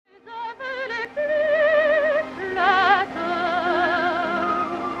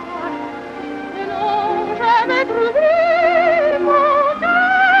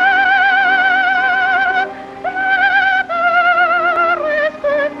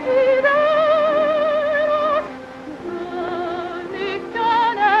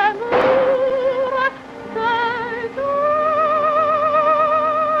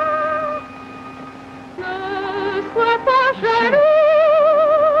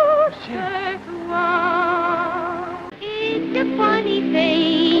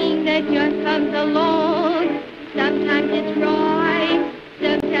alone. Sometimes it's right,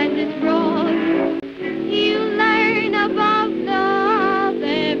 sometimes it's wrong. You learn about love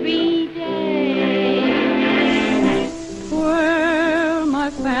every day. Where my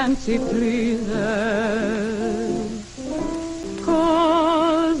fancy pleases,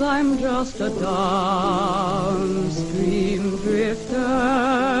 'cause I'm just a downstream drifter.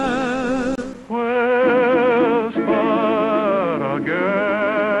 Whisper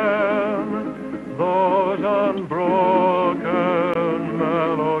again those unbroken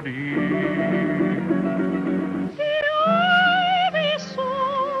melodies. The ivy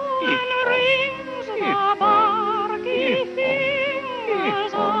soon rings the barky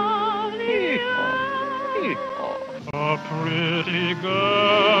fingers of the earth. A pretty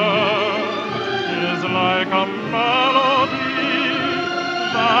girl is like a melody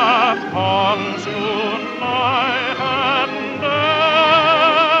that haunts you night and day.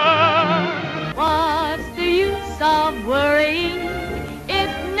 What's the use of worrying?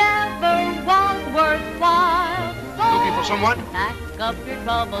 It never was worthwhile. Looking for someone? Pack up your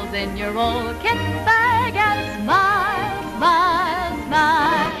troubles in your old kit bag and smile, smile,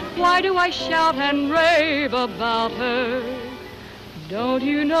 smile. Why do I shout and rave about her? Don't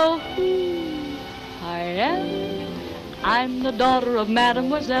you know who I am? I'm the daughter of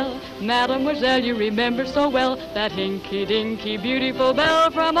Mademoiselle. Mademoiselle, you remember so well that hinky-dinky beautiful belle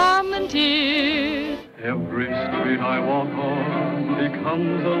from Armentières. Every street I walk on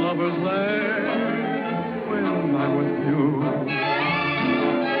becomes a lover's lair when I'm with you.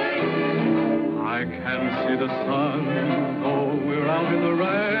 I can see the sun, though we're out in the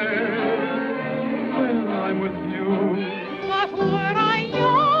rain, when I'm with you. But were I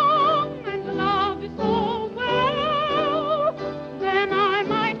young and loved so well, then I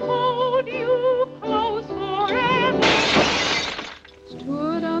might hold you close forever.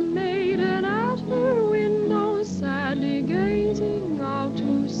 Stood a maiden at her window, sadly gazing out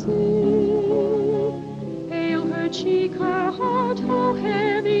to sea. Pale her cheek, her heart, how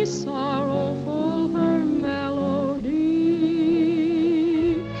heavy, sorrowful her melody.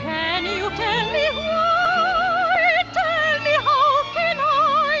 Can you tell me why? Tell me how can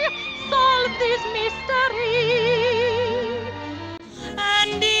I solve this mystery?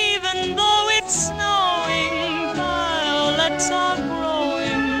 And even though it's snowing, violets are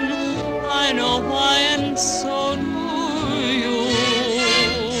growing. I know why, and so do you.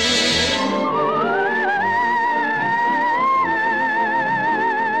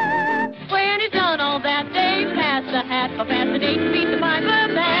 When he's done all that, they pass the hat for fascinating, beat the piper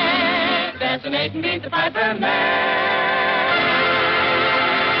man. Fascinating, beat the piper man.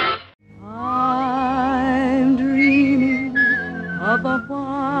 I'm dreaming of a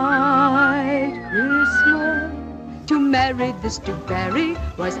white Christmas. To marry this to Barry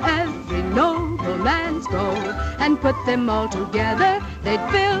was every nobleman's goal. And put them all together, they'd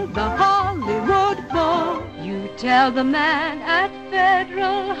build the Hollywood Bowl. You tell the man at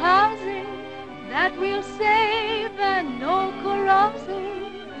Federal Housing that we'll save and no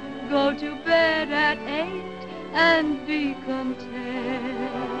carousing. Go to bed at 8 and be content.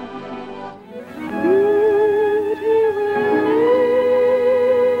 Beauty will live,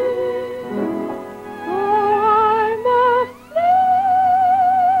 I'm afraid.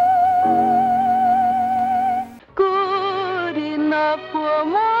 Good enough for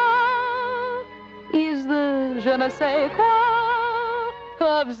moi is the je ne sais quoi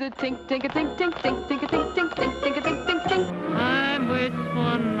of the tink tink tink tink tink tink tink tink tink tink tink tink tink. Time waits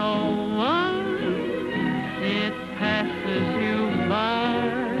for no one, it passes you by.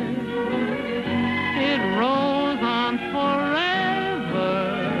 It rolls on forever,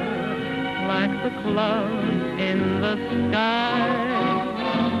 like the clouds in the sky.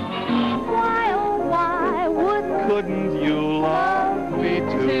 Why, oh, why Couldn't you love me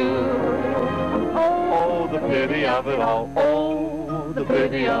too? Oh, the pity of it all. Oh, the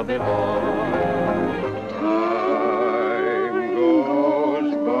pity of it all. Time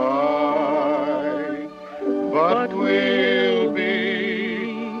goes by, but we'll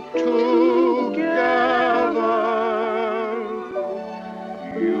be together.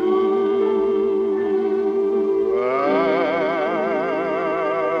 You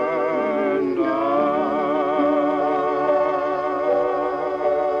and I.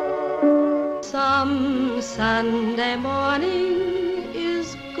 Some Sunday morning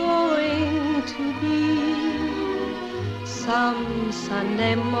is going to be some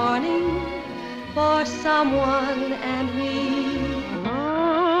Sunday morning for someone and me.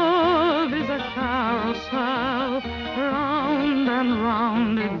 Love is a carousel, round and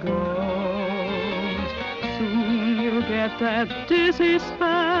round it goes. Soon you'll get get that dizzy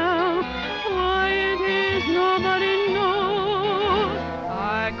spell. Why it is nobody knows.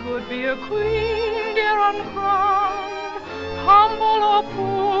 I could be a queen, dear, uncrowned, humble or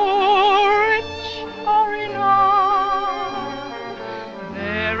poor, rich or renowned.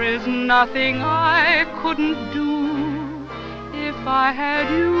 There is nothing I couldn't do if I had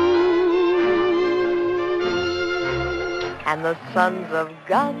you. And the sons of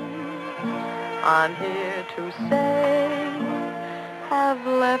guns, I'm here to say, have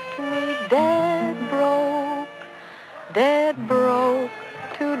left me dead broke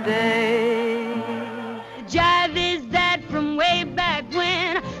today. Jive is that from way back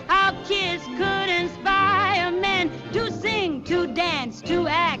when our kiss could inspire men to sing, to dance, to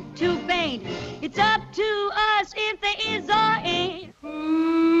act, to paint. It's up to us if there is or ain't.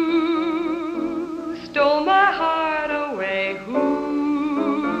 Who stole my heart away? Who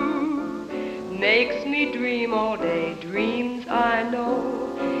makes me dream all day? Dreams I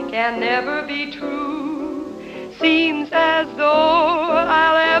know can never be true. Seems as though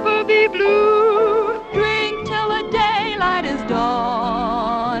I'll ever be blue. Drink till the daylight is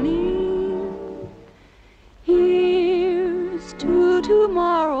dawning. Here's to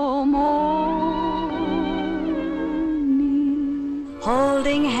tomorrow morning.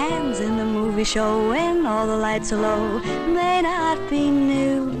 Holding hands in the movie show when all the lights are low may not be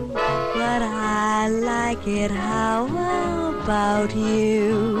new, but I like it. How about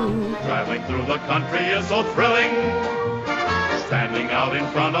you? Traveling through the country is so thrilling. Standing out in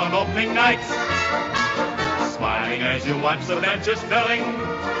front on opening nights. Smiling as you watch the benches filling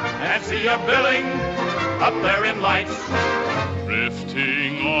and see your billing up there in lights.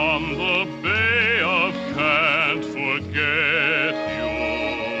 Drifting on the bay of Can't Forget You.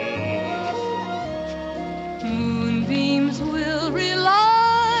 Moonbeams will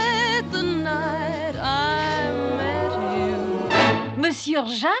relight the night I met you. Monsieur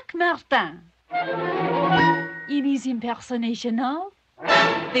Jacques Martin. In his impersonation of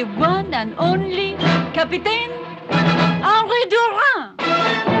the one and only Capitaine Henri Durand.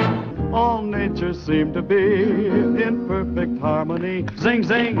 All nature seemed to be in perfect harmony. Zing,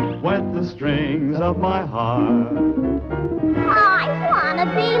 zing, went the strings of my heart. I wanna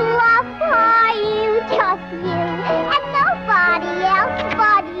be loved by you, just you, and nobody else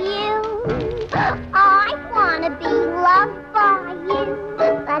but you. I wanna be loved by you.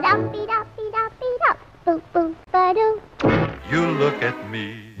 Ba-dum-be-dum-be-dum-be-dum, boop-boop-ba-doo. You look at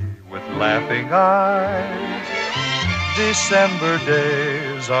me with laughing eyes. December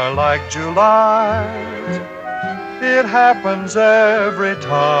days are like July. It happens every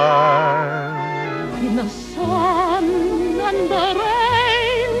time. In the sun and the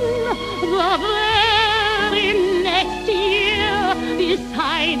rain, the very next year,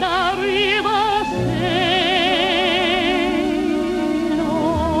 beside the river Seine.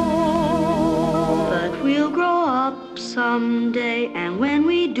 But we'll grow up someday, and when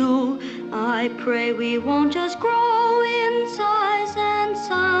we do, I pray we won't just grow in size and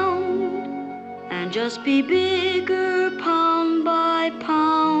sound, and just be bigger pound by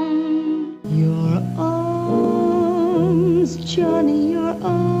pound. Your arms, Johnny, your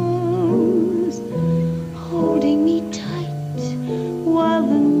arms, holding me tight while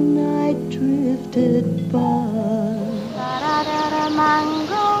the night drifted by. Da-da-da-da,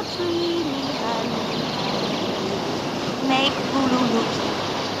 mango tree, honey, make hula hoops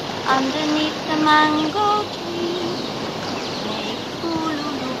underneath the mango tree, make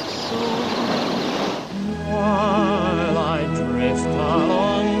hula hoops soon. While I drift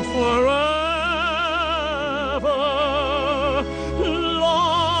along forever,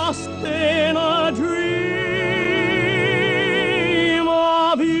 lost in a dream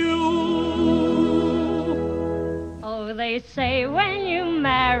of you. Oh, they say when you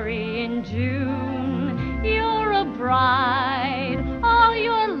marry in June, you're a bride all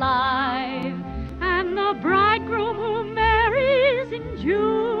your life, and the bridegroom who marries in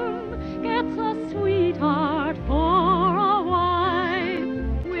June gets a sweetheart for a wife.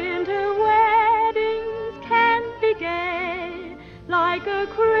 Winter weddings can be gay, like a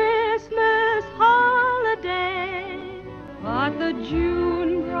Christmas holiday, but the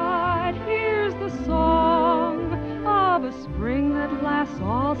June bride hears the song of a spring that lasts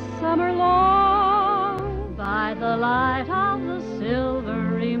all summer long. By the light of the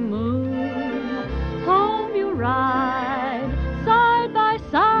silvery moon, home you ride, side by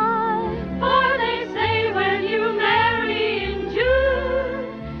side, for they say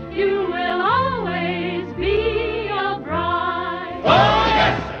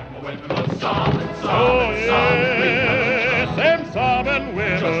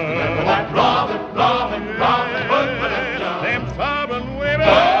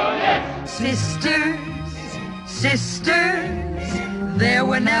sisters, sisters. There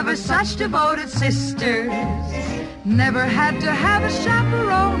were never such devoted sisters. Never had to have a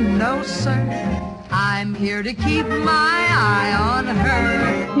chaperone, no sir. I'm here to keep my eye on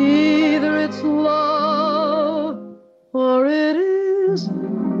her. Either it's love or it isn't.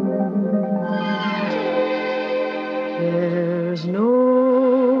 There's no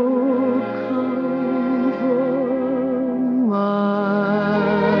compromise.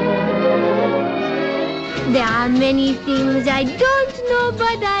 There are many things I don't know,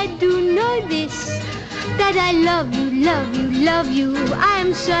 but I do know this. That I love you, love you, love you. I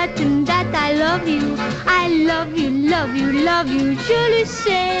am certain that I love you. I love you, love you, love you. Surely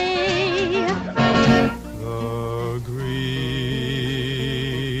say. The grief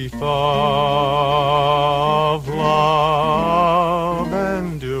of love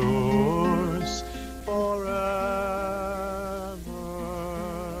endures forevermore.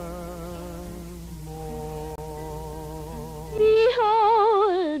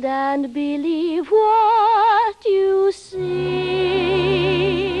 Behold and believe what you see.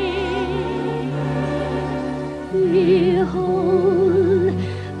 Behold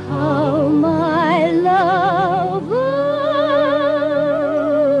how my love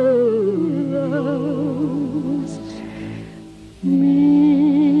loves me.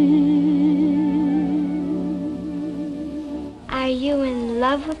 Are you in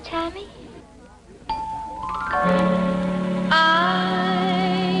love with Tommy?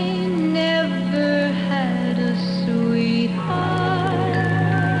 I never had a sweetheart.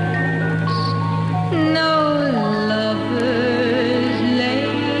 No lovers lay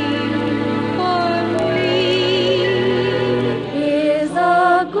for me. Is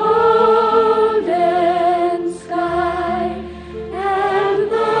a golden sky and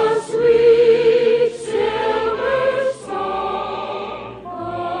the sweet silver song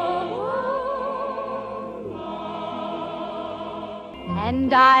of And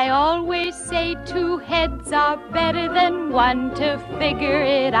I always say 2 heads are better than 1 to figure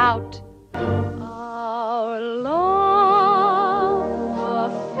it out. Our love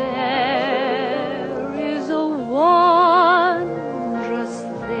affair is a wondrous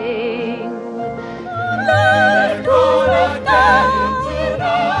thing.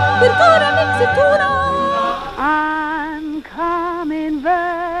 I'm coming,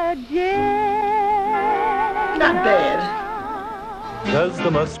 Virgin. Not bad. Does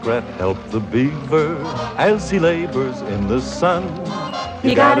the muskrat help the beaver as he labors in the sun?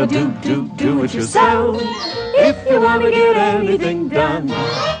 You gotta do it yourself if you want to get anything done.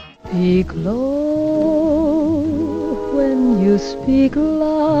 Speak low when you speak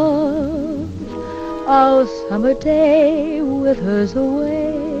love. Oh, summer day withers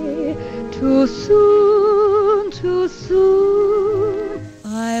away. Too soon, too soon.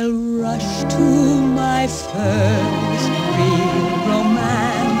 I'll rush to my first real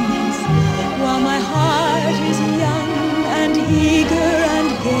romance while my heart is young and eager and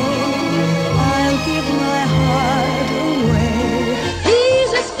gay. I'll give my heart away.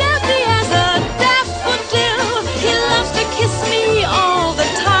 He's as daffy as a daffodil. He loves to kiss me all the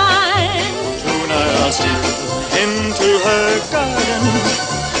time. Soon I asked you into her garden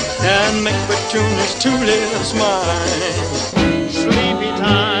and make petunias tulips mine. Sleepy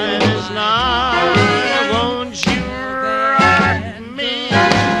time is nigh. Won't you rock me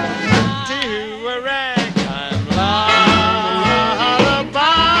to a ragtime lullaby?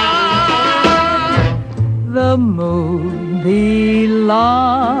 The moon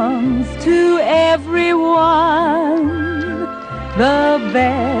belongs to everyone. The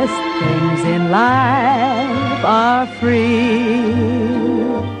best things in life are free.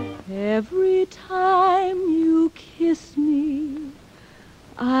 Every time you kiss me,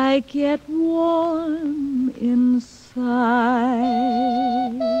 I get warm inside.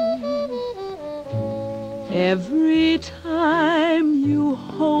 Every time you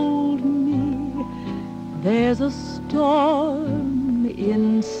hold me, there's a storm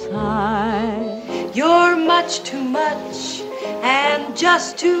inside. You're much too much and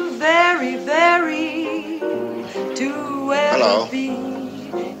just too very, very to ever Hello. be.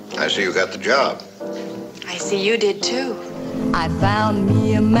 I see you got the job. I see you did too. I found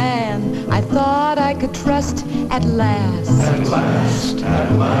me a man I thought I could trust at last. At last,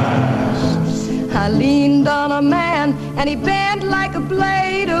 at last. I leaned on a man and he bent like a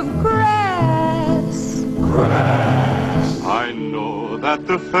blade of grass. Grass. I know that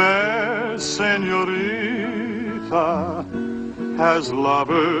the fair senorita has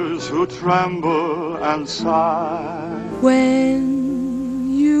lovers who tremble and sigh. When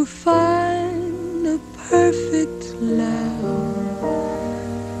you find a perfect love,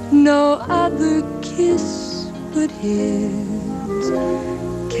 no other his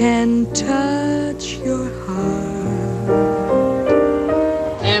can touch your heart.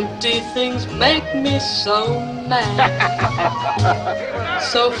 Empty things make me so mad.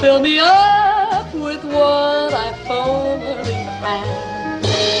 So fill me up with what I formerly had.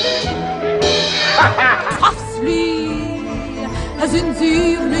 Softly as in the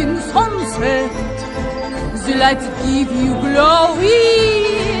evening sunset, the lights give you glory.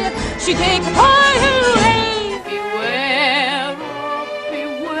 She takes fire away. Beware, oh,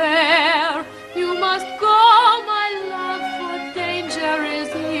 beware. You must go, my love, for danger is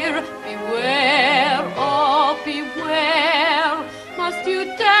here. Beware, oh, beware. Must you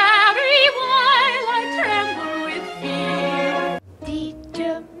tarry while I tremble with fear?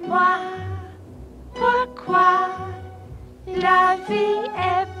 Dites-moi pourquoi la vie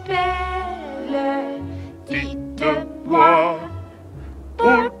est belle. Dites-moi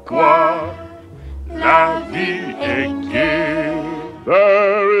pourquoi la vie est gaie.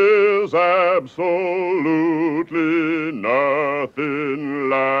 There is absolutely nothing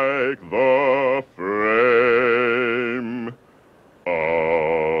like the frame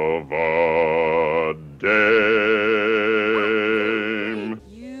of a dame.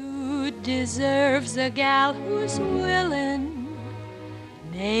 You deserves a gal who's willing,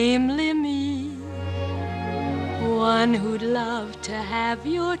 namely me. One who'd love to have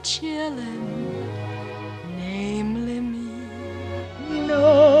your chillin', namely me.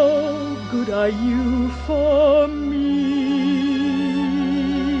 No good are you for me.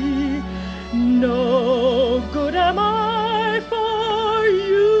 No good am I for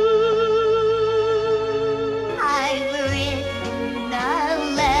you. I've written a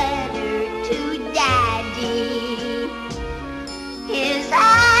letter to Daddy. His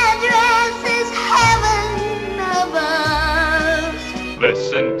address is heaven above.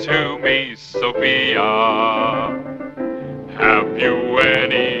 Listen to me, Sophia. Have you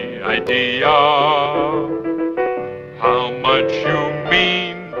any idea how much you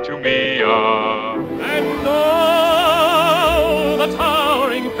mean to me? And know the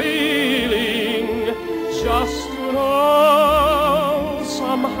towering feeling, just to know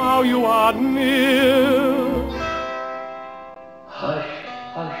somehow you are near. Hush,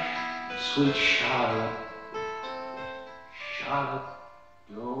 hush, sweet Charlotte. Charlotte,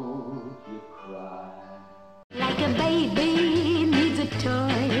 don't you cry. Like a baby needs a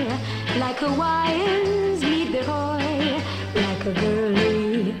toy, like Hawaiians need their hoy, like a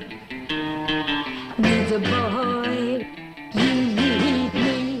girlie needs a boy, you need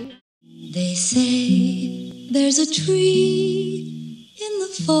me. They say there's a tree in the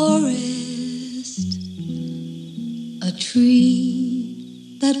forest, a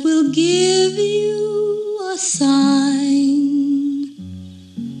tree that will give you a sign.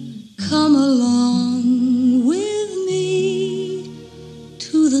 Come along with me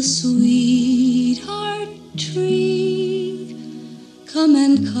to the sweetheart tree. Come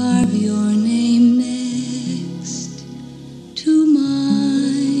and carve your name next to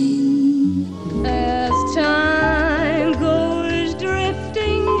mine. As time goes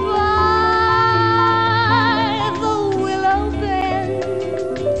drifting by the willow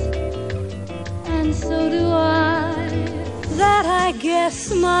bends, and so do I, that I guess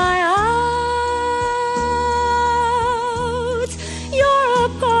my outs you're a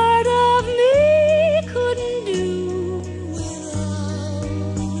part of me couldn't do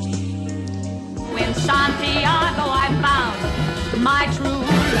without you. In Santiago I found my true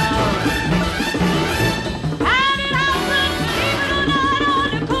love. And it happened, believe it or not, on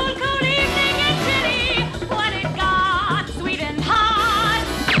a cool, cool evening in Chile, when it got sweet and hot.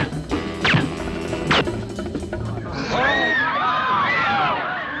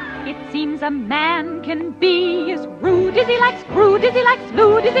 It seems a man can be as rude as he likes, crude as he likes,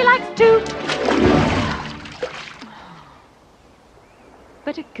 lewd as he likes to.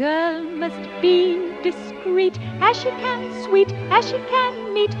 But a girl must be discreet as she can, sweet as she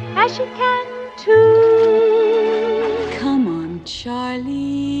can, neat as she can too. Come on, Charlie,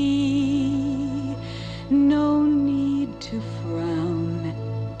 no need to frown.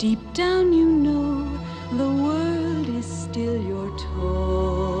 Deep down you know the world is still your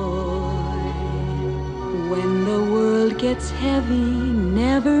toy. When the world gets heavy,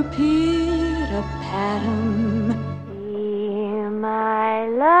 never pitter-pat 'em. My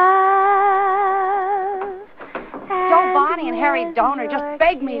love. Joe Bonnie and Harry Donner just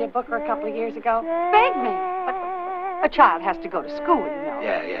begged me to book her a couple of years ago. Begged me. But a child has to go to school, you know.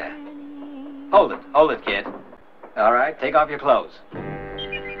 Yeah. Hold it, kid. All right, take off your clothes.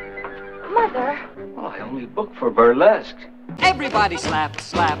 Mom, further. Oh, I only booked for burlesque. Everybody slap,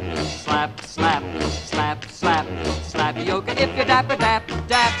 slap, slap, slap, slap, slap, slap-yoka. If you dap, dap,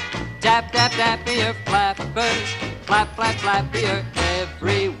 dap, dap, dap, dap, your flappers, flap, flap, flappier.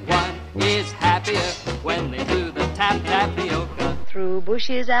 Everyone is happier when they do the tap, tapioca. Through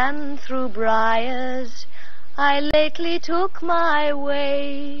bushes and through briars, I lately took my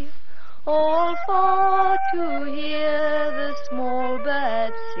way, all for to hear the small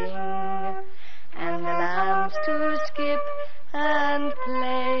birds sing, and the lambs to skip and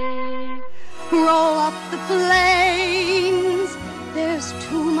play. Roll up the flames, there's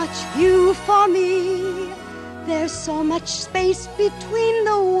too much view for me. There's so much space between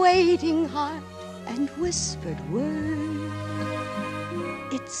the waiting heart and whispered word.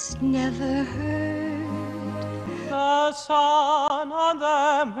 It's never heard. The sun on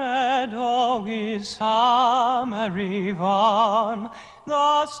the meadow is summery warm.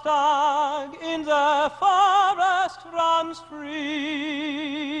 The stag in the forest runs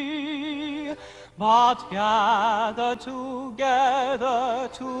free. But gather together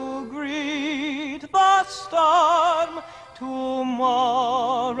to greet the storm.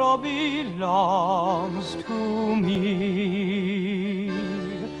 Tomorrow belongs to me.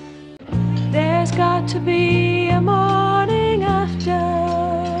 There's got to be a morning after.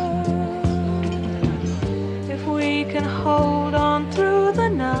 If we can hold on through the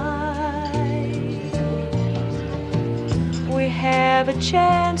night, we have a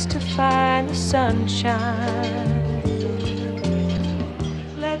chance to find the sunshine.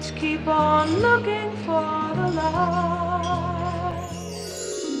 Let's keep on looking for the light.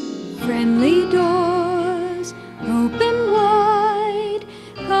 Friendly doors open wide.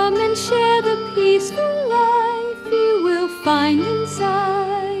 Come and share the peaceful life you will find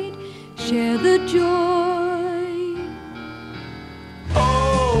inside. Share the joy.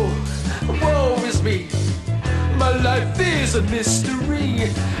 Oh, woe is me. My life is a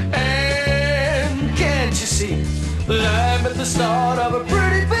mystery. And can't you see that I'm at the start of a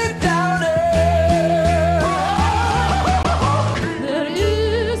pretty big downer? There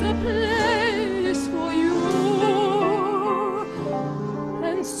is a place for you,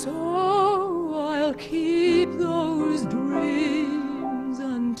 and so I'll keep those dreams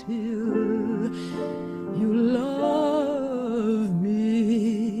until you love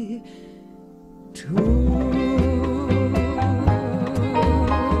me too.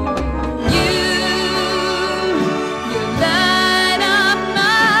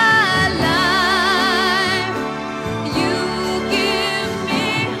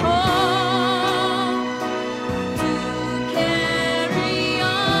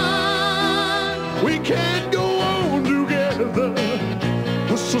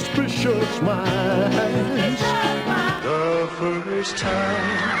 Suspicious minds. The first time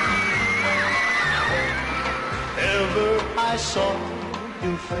ever I saw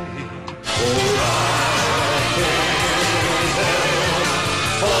you fade, for I can't help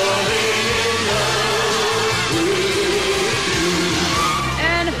falling in love with you.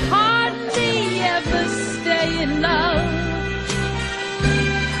 And hardly ever stay in love.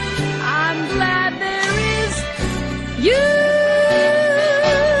 I'm glad there is you.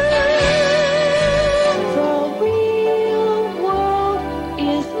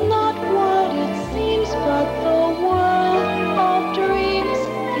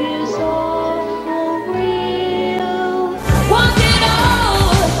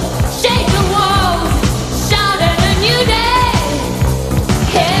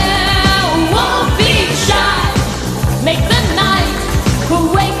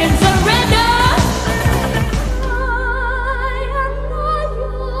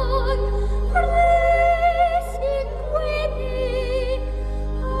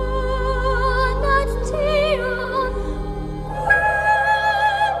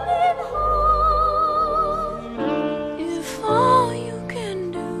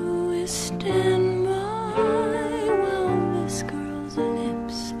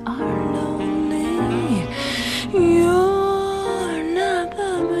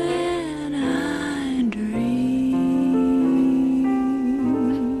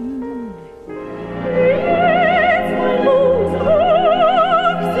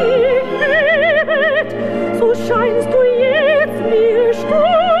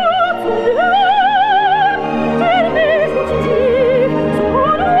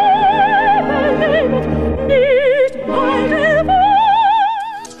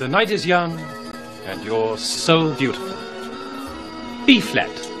 The night is young, and you're so beautiful. B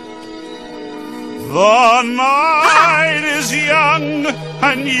flat. The night is young,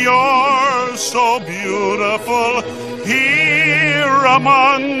 and you're so beautiful. Here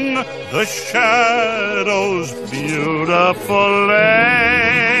among the shadows, beautiful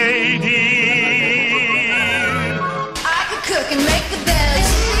lady. I could cook and make the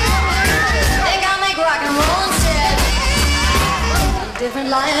beds. Think I'll make rock and roll instead. Different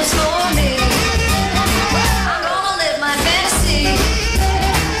lives for me. I'm gonna live my fantasy.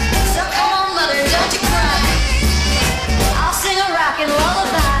 So come on, mother, don't you cry. I'll sing a rockin'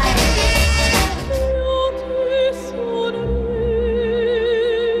 lullaby.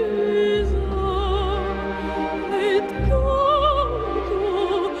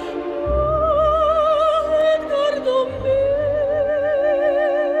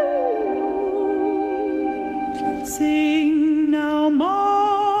 Sing now,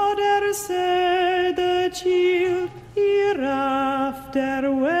 moder, säg det chill hereafter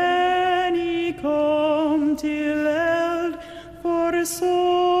when he kom till eld, för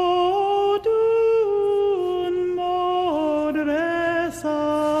så dun modre sa.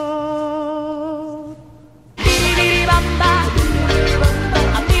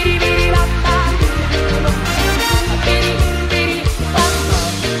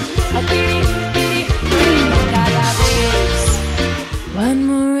 When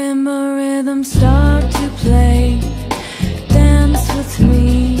marimba rhythms start to play, dance with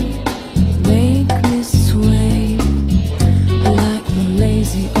me, make me sway, like the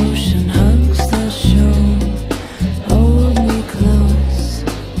lazy ocean hugs the shore. Hold me close,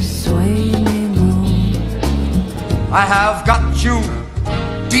 sway me more. I have got you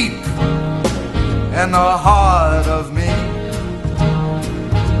deep in the heart of me,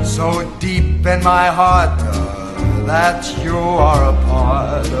 so deep in my heart that you are a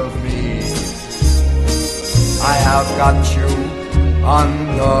part of me. I have got you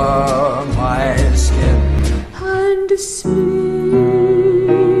under my skin. And sleep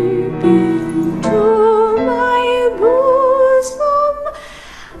into my bosom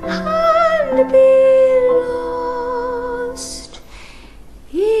and be lost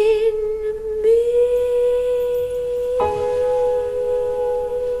in me.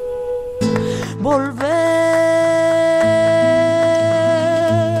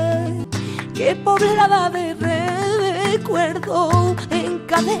 Que poblada de recuerdo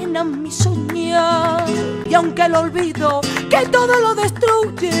encadena mi soñar. Y aunque el olvido que todo lo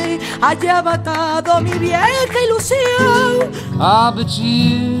destruye haya matado mi vieja ilusión. Ah, but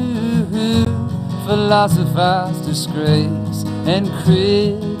you philosophize disgrace and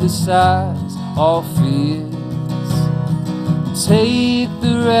criticize all fears. Take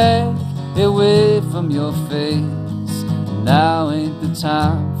the rag away from your face. Now ain't the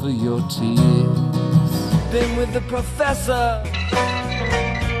time for your tears. Been with the professor,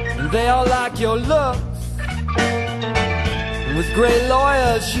 and they all like your looks. And with great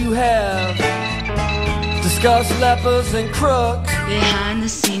lawyers you have discussed lepers and crooks. Behind the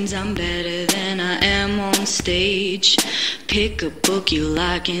scenes I'm better than I am on stage. Pick a book you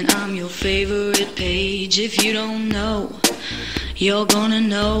like and I'm your favorite page. If you don't know, you're gonna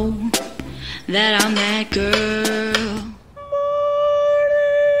know that I'm that girl.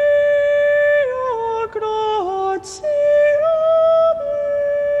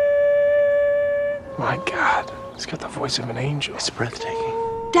 My God, he's got the voice of an angel. It's breathtaking.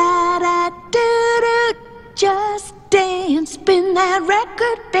 Da-da-da-da, just dance, spin that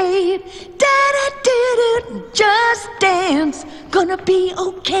record, babe. Da-da-da-da, just dance, gonna be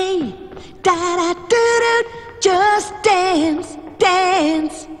okay. Da-da-da-da, just dance,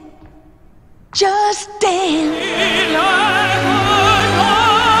 dance, just dance.